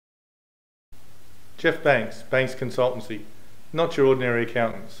Jeff Banks, Banks Consultancy, not your ordinary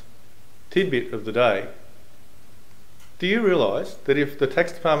accountants. Tidbit of the day. Do you realise that if the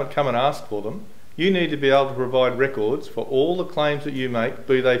tax department come and ask for them, you need to be able to provide records for all the claims that you make,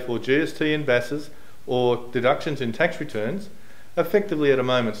 be they for GST and VASs or deductions in tax returns, effectively at a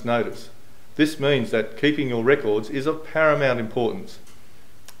moment's notice. This means that keeping your records is of paramount importance.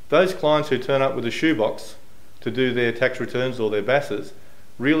 Those clients who turn up with a shoebox to do their tax returns or their VASs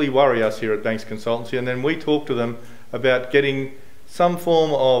really worry us here at Banks Consultancy, and then we talk to them about getting some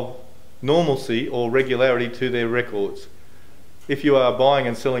form of normalcy or regularity to their records. If you are buying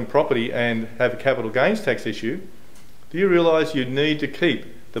and selling property and have a capital gains tax issue, do you realise you need to keep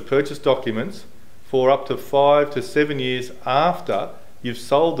the purchase documents for up to 5 to 7 years after you've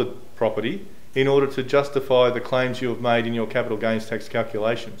sold the property in order to justify the claims you have made in your capital gains tax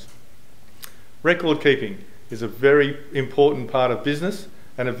calculations? Record keeping is a very important part of business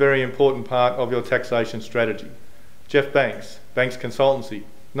and a very important part of your taxation strategy. Jeff Banks, Banks Consultancy,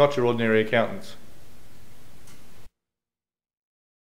 not your ordinary accountants.